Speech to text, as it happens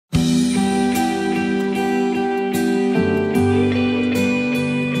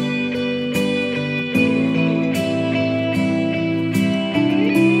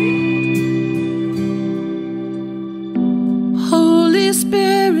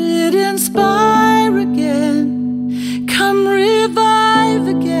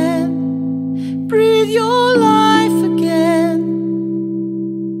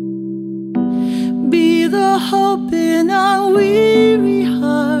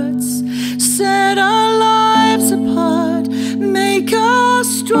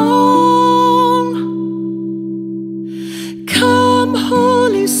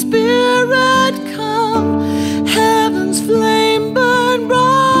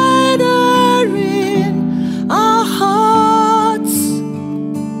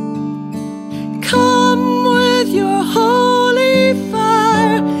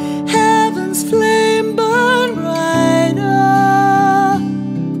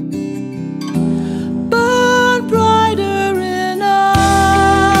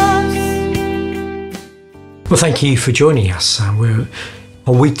Well, thank you for joining us. We're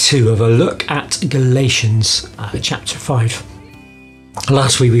on week 2 of a look at Galatians chapter 5.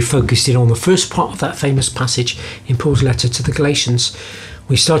 Last week we focused in on the first part of that famous passage in Paul's letter to the Galatians.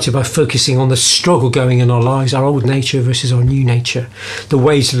 We started by focusing on the struggle going in our lives, our old nature versus our new nature, the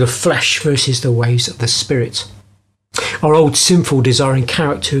ways of the flesh versus the ways of the spirit, our old sinful desiring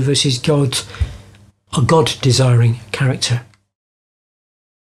character versus a God-desiring character.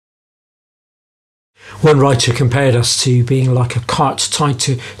 One writer compared us to being like a cart tied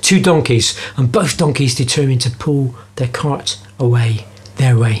to 2 donkeys, and both donkeys determined to pull their cart away,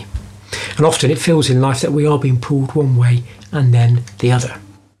 their way. And often it feels in life that we are being pulled one way and then the other.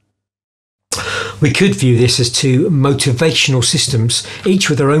 We could view this as 2 motivational systems, each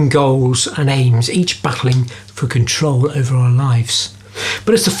with their own goals and aims, each battling for control over our lives.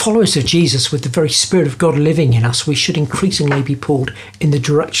 But as the followers of Jesus, with the very Spirit of God living in us, we should increasingly be pulled in the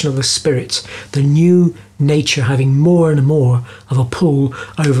direction of the Spirit, the new nature having more and more of a pull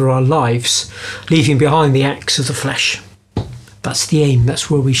over our lives, leaving behind the acts of the flesh. That's the aim. That's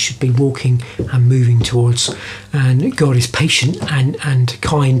where we should be walking and moving towards. And God is patient and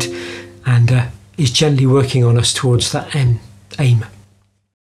kind and is gently working on us towards that aim.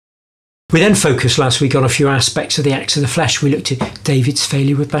 We then focused last week on a few aspects of the acts of the flesh. We looked at David's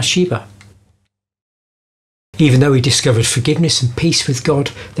failure with Bathsheba. Even though he discovered forgiveness and peace with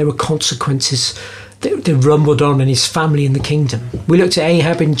God, there were consequences that rumbled on in his family and the kingdom. We looked at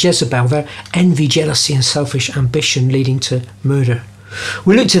Ahab and Jezebel, their envy, jealousy and selfish ambition leading to murder.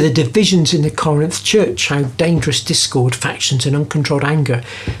 We looked at the divisions in the Corinth church, how dangerous discord, factions and uncontrolled anger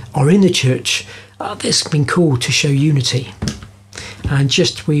are in the church. That's been called to show unity. And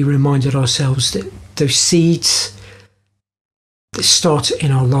we reminded ourselves that those seeds that start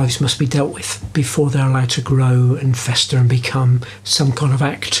in our lives must be dealt with before they're allowed to grow and fester and become some kind of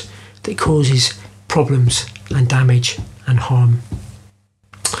act that causes problems and damage and harm.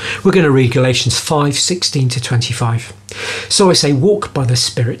 We're going to read Galatians 5:16 to 25. So I say, walk by the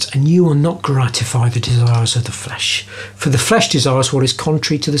Spirit, and you will not gratify the desires of the flesh. For the flesh desires what is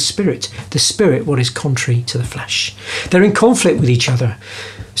contrary to the Spirit what is contrary to the flesh. They're in conflict with each other,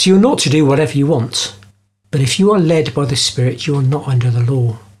 so you're not to do whatever you want. But if you are led by the Spirit, you are not under the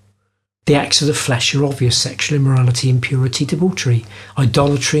law. The acts of the flesh are obvious: sexual immorality, impurity, debauchery,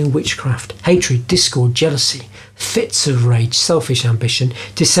 idolatry and witchcraft, hatred, discord, jealousy, fits of rage, selfish ambition,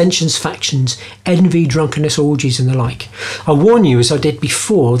 dissensions, factions, envy, drunkenness, orgies and the like. I warn you, as I did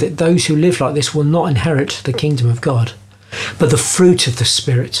before, that those who live like this will not inherit the kingdom of God. But the fruit of the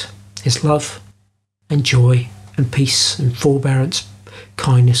Spirit is love and joy and peace and forbearance,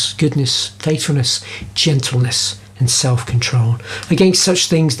 kindness, goodness, faithfulness, gentleness and self-control. Against such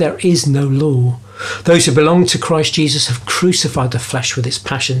things there is no law. Those who belong to Christ Jesus have crucified the flesh with its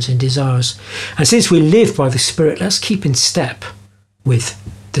passions and desires. And since we live by the Spirit, let's keep in step with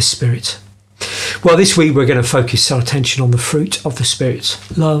the Spirit. Well, this week we're going to focus our attention on the fruit of the Spirit: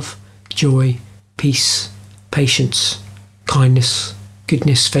 love, joy, peace, patience, kindness,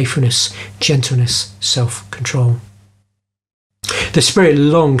 goodness, faithfulness, gentleness, self-control. The Spirit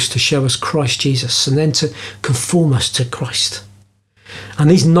longs to show us Christ Jesus and then to conform us to Christ. And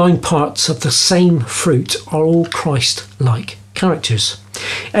these 9 parts of the same fruit are all Christ-like characters.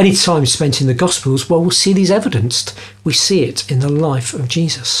 Any time spent in the Gospels, well, we'll see these evidenced. We see it in the life of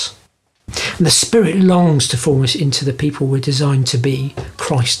Jesus. And the Spirit longs to form us into the people we're designed to be,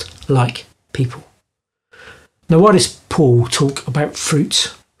 Christ-like people. Now, why does Paul talk about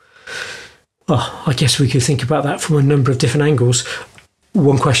fruit? Well, I guess we could think about that from a number of different angles.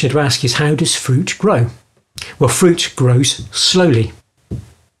 One question to ask is, how does fruit grow? Well, fruit grows slowly.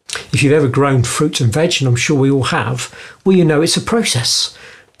 If you've ever grown fruit and veg, and I'm sure we all have, well, you know it's a process.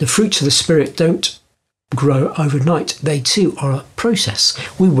 The fruits of the Spirit don't grow overnight. They too are a process.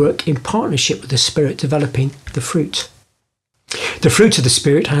 We work in partnership with the Spirit developing the fruit. The fruit of the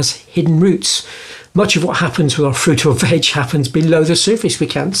Spirit has hidden roots. Much of what happens with our fruit or veg happens below the surface. We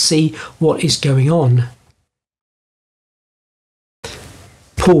can't see what is going on.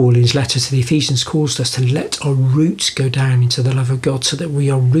 Paul, in his letter to the Ephesians, calls us to let our roots go down into the love of God so that we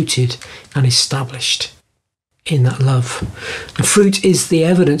are rooted and established in that love. The fruit is the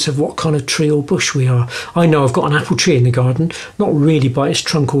evidence of what kind of tree or bush we are. I know I've got an apple tree in the garden, not really by its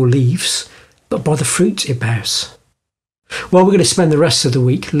trunk or leaves, but by the fruit it bears. Well, we're going to spend the rest of the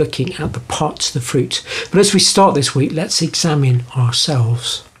week looking at the parts of the fruit. But as we start this week, let's examine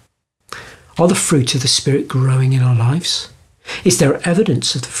ourselves. Are the fruit of the Spirit growing in our lives? Is there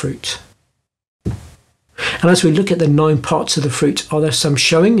evidence of the fruit? And as we look at the 9 parts of the fruit, are there some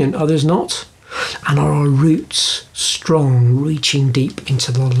showing and others not? And are our roots strong, reaching deep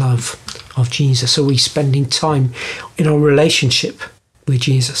into the love of Jesus? Are we spending time in our relationship with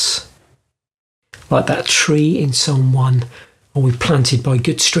Jesus? Like that tree in Psalm 1, are we planted by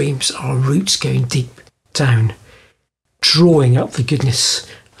good streams? Are our roots going deep down, drawing up the goodness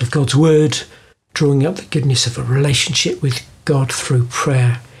of God's word, drawing up the goodness of a relationship with God through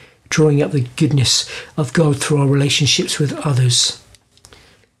prayer, drawing up the goodness of God through our relationships with others,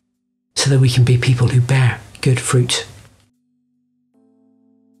 so that we can be people who bear good fruit.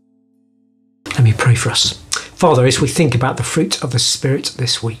 Let me pray for us. Father, as we think about the fruit of the Spirit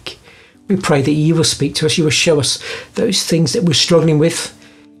this week, we pray that you will speak to us, you will show us those things that we're struggling with,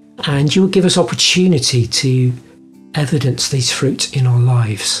 and you will give us opportunity to evidence these fruit in our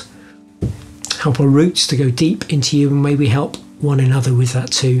lives. Help our roots to go deep into you, and may we help one another with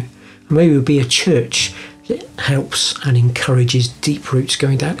that too. And may we be a church that helps and encourages deep roots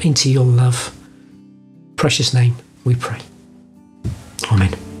going down into your love. Precious name, we pray.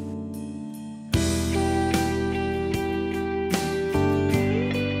 Amen.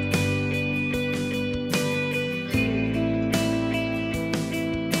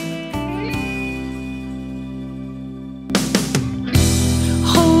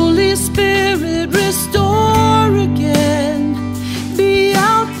 Holy Spirit, restore